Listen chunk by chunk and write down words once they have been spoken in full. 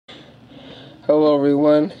Hello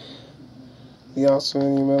everyone, the awesome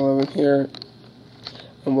Animal 11 here,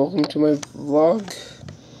 and welcome to my vlog,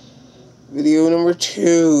 video number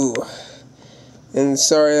 2, and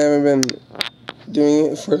sorry I haven't been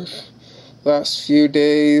doing it for the last few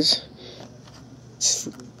days, just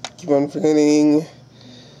keep on forgetting,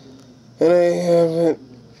 and I haven't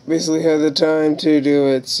basically had the time to do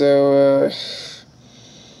it, so,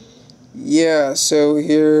 yeah, so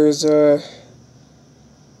here's,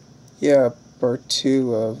 part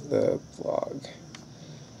 2 of the vlog.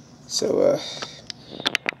 So,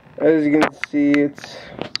 as you can see, it's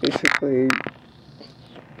basically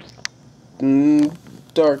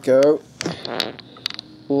dark out.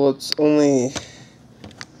 Well, it's only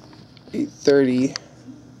 8:30,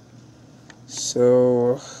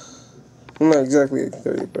 so, well, not exactly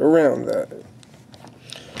 8:30, but around that.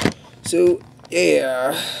 So,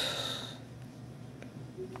 yeah.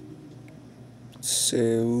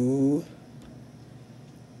 So,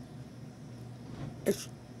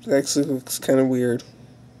 it actually looks kind of weird.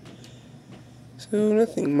 So,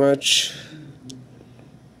 nothing much,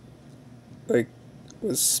 like,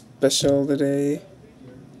 was special today.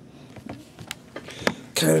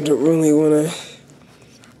 Kind of don't really want to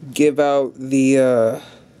give out the,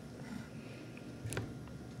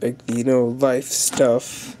 like, life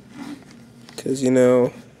stuff. Because, I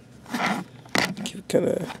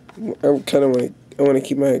want to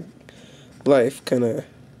keep my life kind of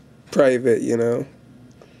private, you know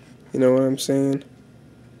what I'm saying?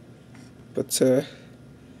 But,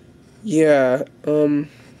 yeah, whoa,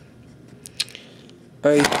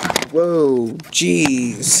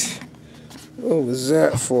 jeez, what was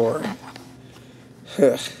that for?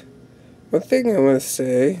 One thing I want to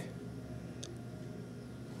say,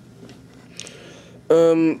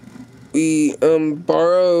 we,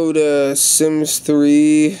 borrowed, Sims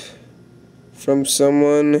 3 from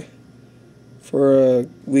someone for a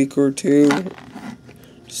week or two,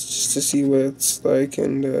 just to see what it's like,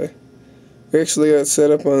 and we actually got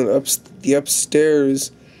set up on the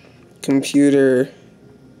upstairs computer,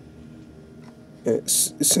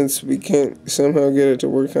 since we can't somehow get it to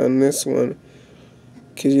work on this one,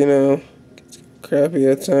 because it's crappy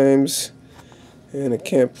at times, and it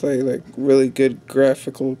can't play like really good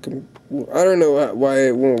graphical. I don't know why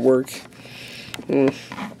it won't work.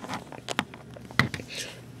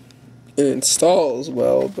 It installs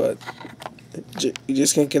well, but you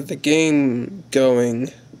just can't get the game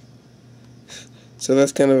going. So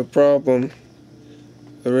that's kind of a problem.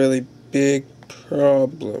 A really big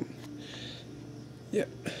problem. Yep.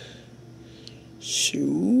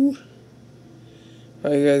 So,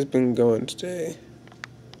 how you guys been going today?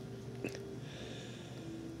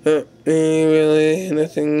 Really,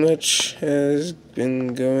 nothing much has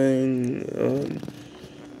been going on.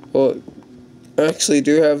 Well, I actually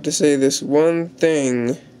do have to say this one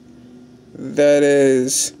thing, that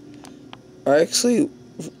is,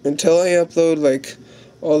 until I upload, like,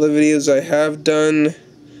 all the videos I have done,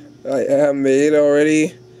 I have made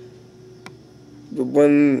already, but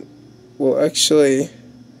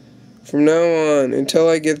from now on, until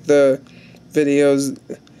I get the videos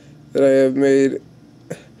that I have made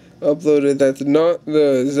uploaded that's not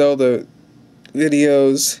the Zelda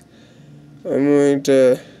videos, I'm going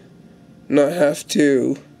to not have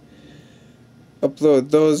to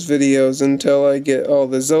upload those videos until I get all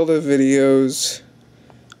the Zelda videos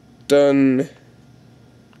done.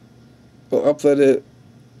 We'll upload it,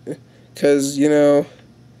 because,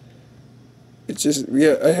 it's just,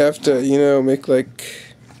 I have to, make, like,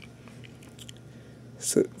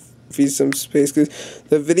 feed some space, because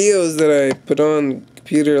the videos that I put on the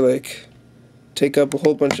computer, like, take up a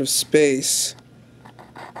whole bunch of space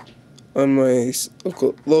on my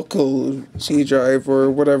local C drive,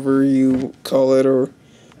 or whatever you call it, or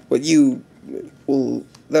what you, well,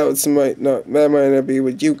 that might not be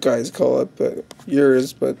what you guys call it, but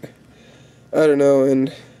yours, but I don't know,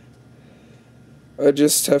 and I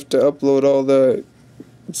just have to upload all the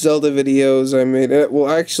Zelda videos I made. Well,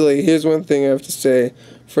 actually, here's one thing I have to say.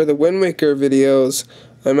 For the Wind Waker videos,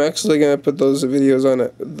 I'm actually going to put those videos on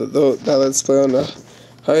that Let's Play on the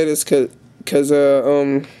hiatus, because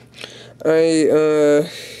I,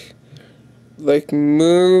 like,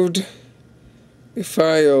 moved a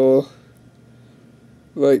file,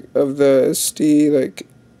 like, of the SD, like,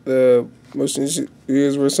 the motion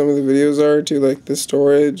videos where some of the videos are, to, like, the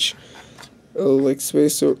storage, like,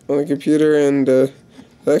 space on the computer, and, it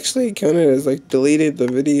actually counted as, like, deleting the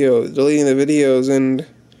videos, and,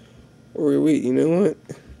 or wait, you know what?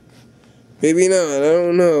 Maybe not, I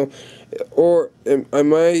don't know. Or I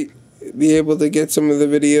might be able to get some of the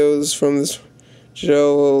videos from this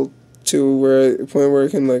gel to where a point where I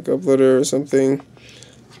can like upload it or something.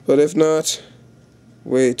 But if not,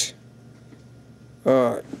 wait.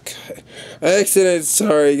 Oh, God. I accidentally,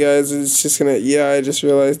 sorry guys, it's just gonna, yeah, I just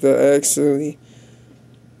realized that I accidentally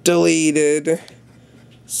deleted a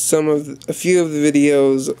few of the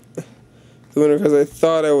videos because I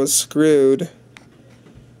thought I was screwed.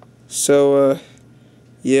 So,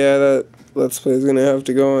 yeah, that Let's Play is gonna have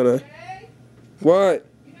to go on a... What?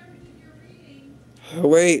 You never did your reading.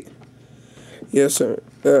 Wait. Yes, sir.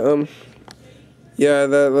 Yeah,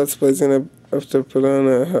 that Let's Play is gonna have to put on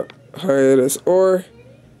a hiatus. Or,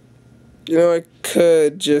 you know, I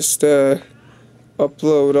could just,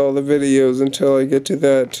 upload all the videos until I get to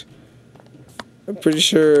that. I'm pretty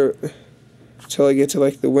sure until I get to,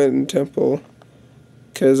 like, the Wind Temple.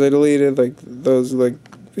 Because I deleted, like, those, like,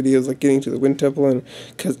 videos, like, getting to the Wind Temple, and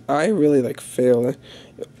because I really, like, fail.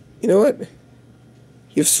 You know what?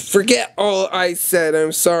 You forget all I said.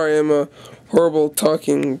 I'm sorry. I'm a horrible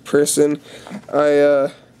talking person.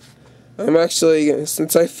 I'm actually,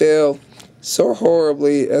 since I fail so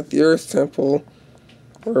horribly at the Earth Temple,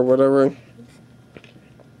 or whatever,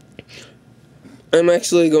 I'm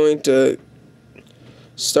actually going to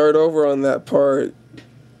start over on that part.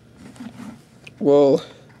 Well,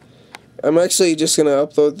 I'm actually just going to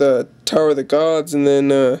upload the Tower of the Gods and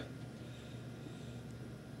then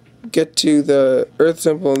get to the Earth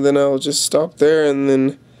Temple, and then I'll just stop there and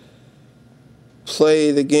then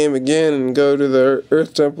play the game again and go to the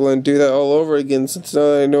Earth Temple and do that all over again, since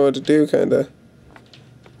now I know what to do, kinda.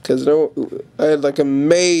 Because I had like a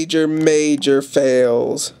major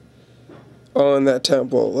fails on that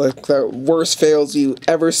temple. Like the worst fails you've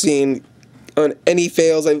ever seen on any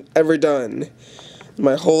fails I've ever done.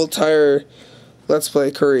 My whole entire Let's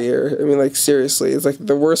Play career. I mean, like, seriously, it's like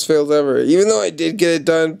the worst fails ever. Even though I did get it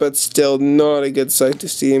done, but still not a good sight to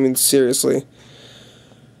see. I mean, seriously.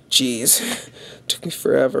 Jeez. Took me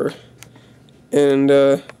forever.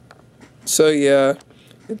 And, so yeah.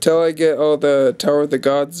 Until I get all the Tower of the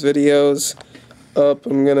Gods videos up,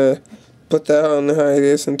 I'm gonna put that on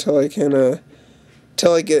hiatus until I can,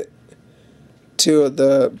 till I get to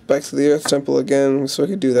back to the Earth Temple again, so I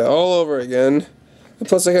can do that all over again. And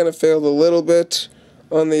plus, I kind of failed a little bit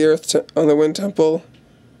on the on the Wind Temple,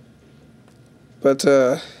 but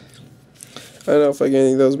I don't know if I get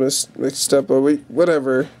any of those mixed up. But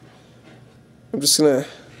whatever. I'm just gonna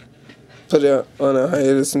put it on a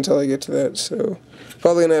hiatus until I get to that. So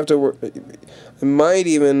probably gonna have to work. I might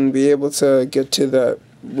even be able to get to that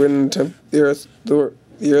the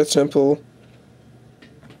Earth Temple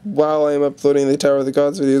while I'm uploading the Tower of the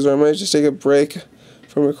Gods videos, or I might just take a break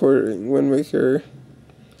from recording Wind Waker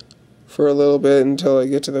for a little bit until I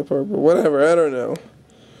get to that part, but whatever, I don't know.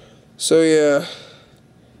 So yeah,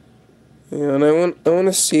 and I want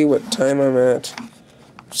to see what time I'm at. I'm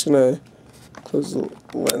just gonna close the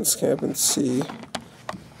lens cap and see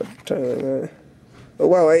what time I'm at. Oh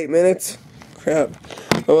wow, 8 minutes? Crap.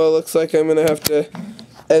 Oh well, it looks like I'm gonna have to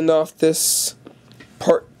end off this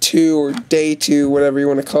part 2 or day 2, whatever you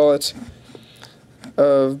want to call it,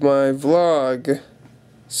 of my vlog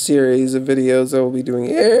series of videos I will be doing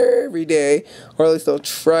every day, or at least I'll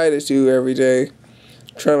try to do every day.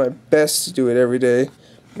 Try my best to do it every day.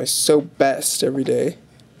 My so best every day.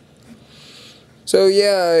 So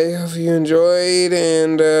yeah, I hope you enjoyed,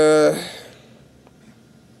 and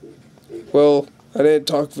well, I didn't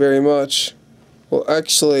talk very much. Well,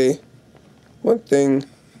 actually, one thing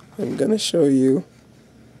I'm gonna show you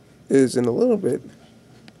is in a little bit,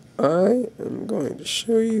 I am going to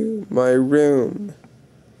show you my room.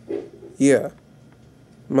 Yeah,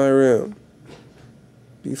 my room.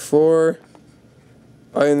 Before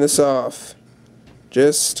I end this off,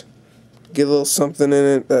 just get a little something in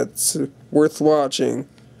it that's worth watching.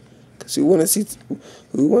 Cause who want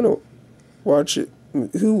to watch it?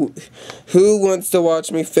 Who wants to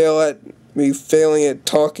watch me failing at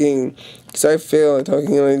talking? Cause I fail at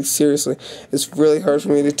talking. Like, seriously, it's really hard for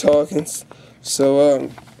me to talk, and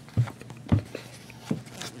so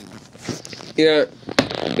yeah.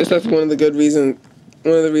 I guess that's one of the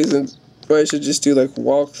reasons why I should just do like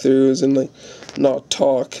walkthroughs and like not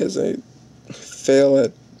talk, because I fail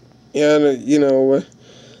at, yeah, you know,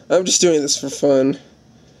 I'm just doing this for fun.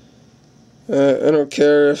 I don't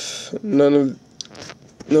care if nobody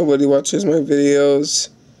watches my videos,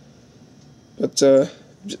 but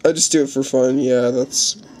I just do it for fun. Yeah,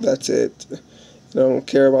 that's it. I don't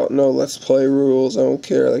care about no Let's Play rules. I don't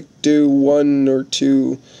care, like, do 1 or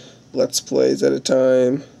 2 Let's Plays at a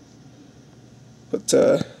time. But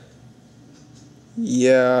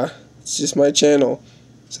yeah, it's just my channel,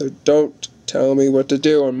 so don't tell me what to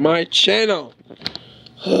do on my channel.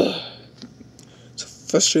 So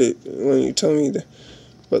frustrated when you tell me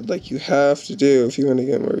what like you have to do if you want to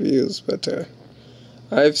get more views. But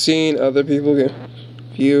I've seen other people get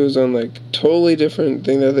views on like totally different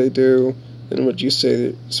thing that they do than what you say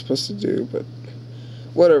they're supposed to do. But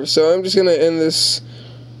whatever. So I'm just gonna end this.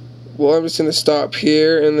 Well, I'm just gonna stop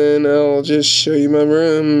here and then I'll just show you my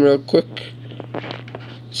room real quick.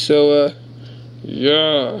 So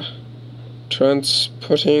yeah,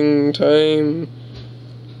 transporting time.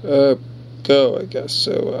 Go, I guess.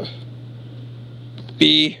 So,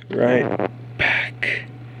 be right back.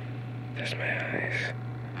 There's my eyes.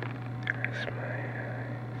 There's my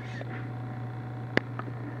eyes.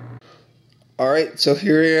 Alright, so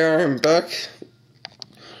here we are. I'm back.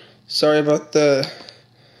 Sorry about the,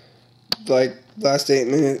 like, last 8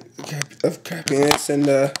 minutes of crappiness, and,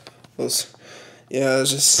 it was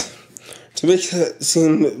just, to make that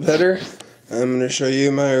seem better, I'm gonna show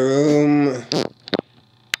you my room.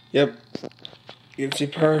 Yep, you can see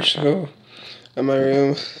partial of my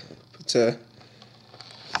room, but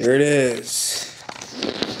here it is.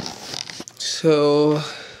 So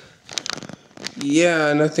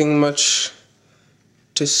yeah, nothing much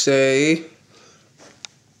to say.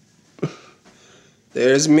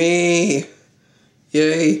 There's me.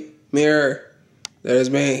 Yay, mirror. There's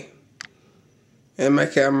me. And my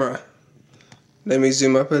camera. Let me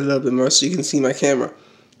zoom up a little bit more so you can see my camera.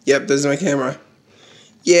 Yep, this is my camera.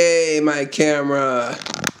 Yay, my camera.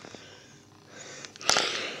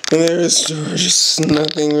 And there's just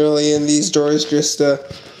nothing really in these drawers, just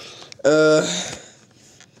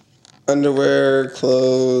underwear,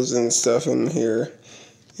 clothes, and stuff in here.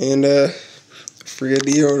 And forget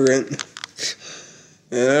deodorant.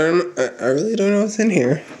 And I really don't know what's in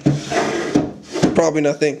here. Probably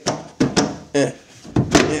nothing. Yeah.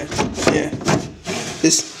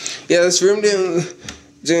 This room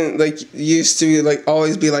didn't like used to be like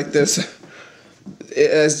always be like this.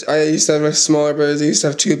 As I used to have a smaller bed, I used to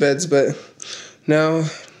have 2 beds, but now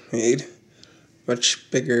made much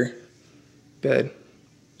bigger bed.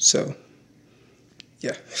 So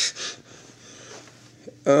yeah.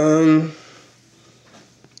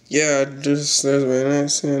 Yeah, just there's my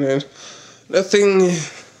nice and nothing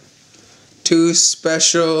too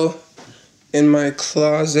special in my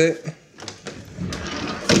closet.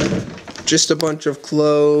 Just a bunch of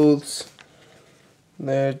clothes.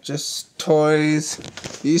 They're just toys.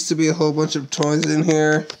 There used to be a whole bunch of toys in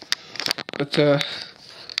here, but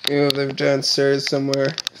they're downstairs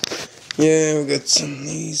somewhere. Yeah, we got some of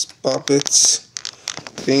these poppets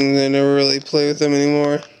things. I never really play with them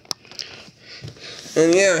anymore.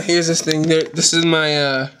 And yeah, here's this thing. This is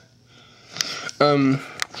my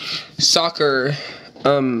soccer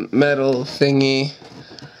medal thingy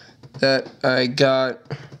that I got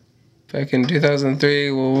back in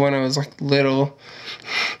 2003, well, when I was like little.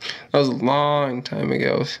 That was a long time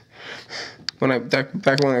ago.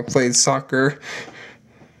 Back when I played soccer.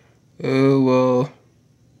 Oh well,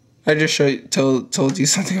 I just told you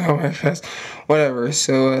something about my past. Whatever.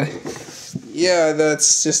 So yeah,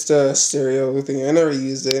 that's just a stereo thing. I never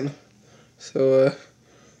used it. So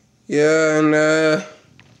yeah, and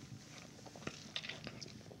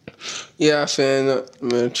yeah, not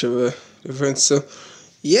much of a difference. So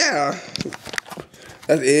yeah,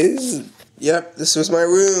 that is. Yep, this was my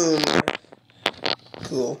room.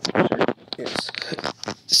 Cool. Yes.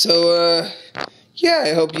 So yeah,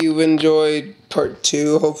 I hope you enjoyed part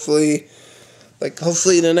 2. Hopefully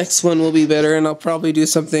the next one will be better, and I'll probably do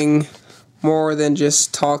something more than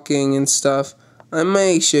just talking and stuff. I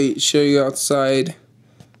may show you outside,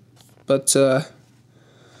 but then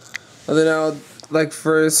I'll like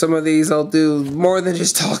for some of these I'll do more than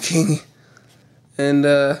just talking. And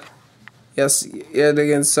yes, yet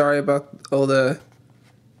again, sorry about all the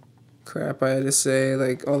crap I had to say,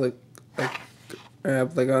 like all the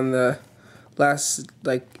like on the last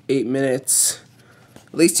like 8 minutes.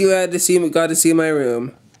 At least you got to see my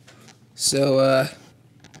room. So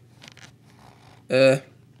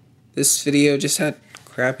this video just had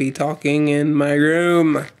crappy talking in my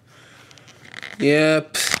room.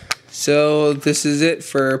 Yep. So this is it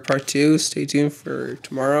for part 2. Stay tuned for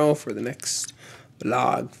tomorrow for the next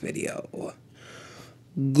vlog video.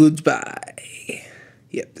 Goodbye.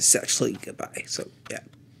 Yep, it's actually goodbye. So yeah,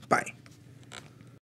 bye.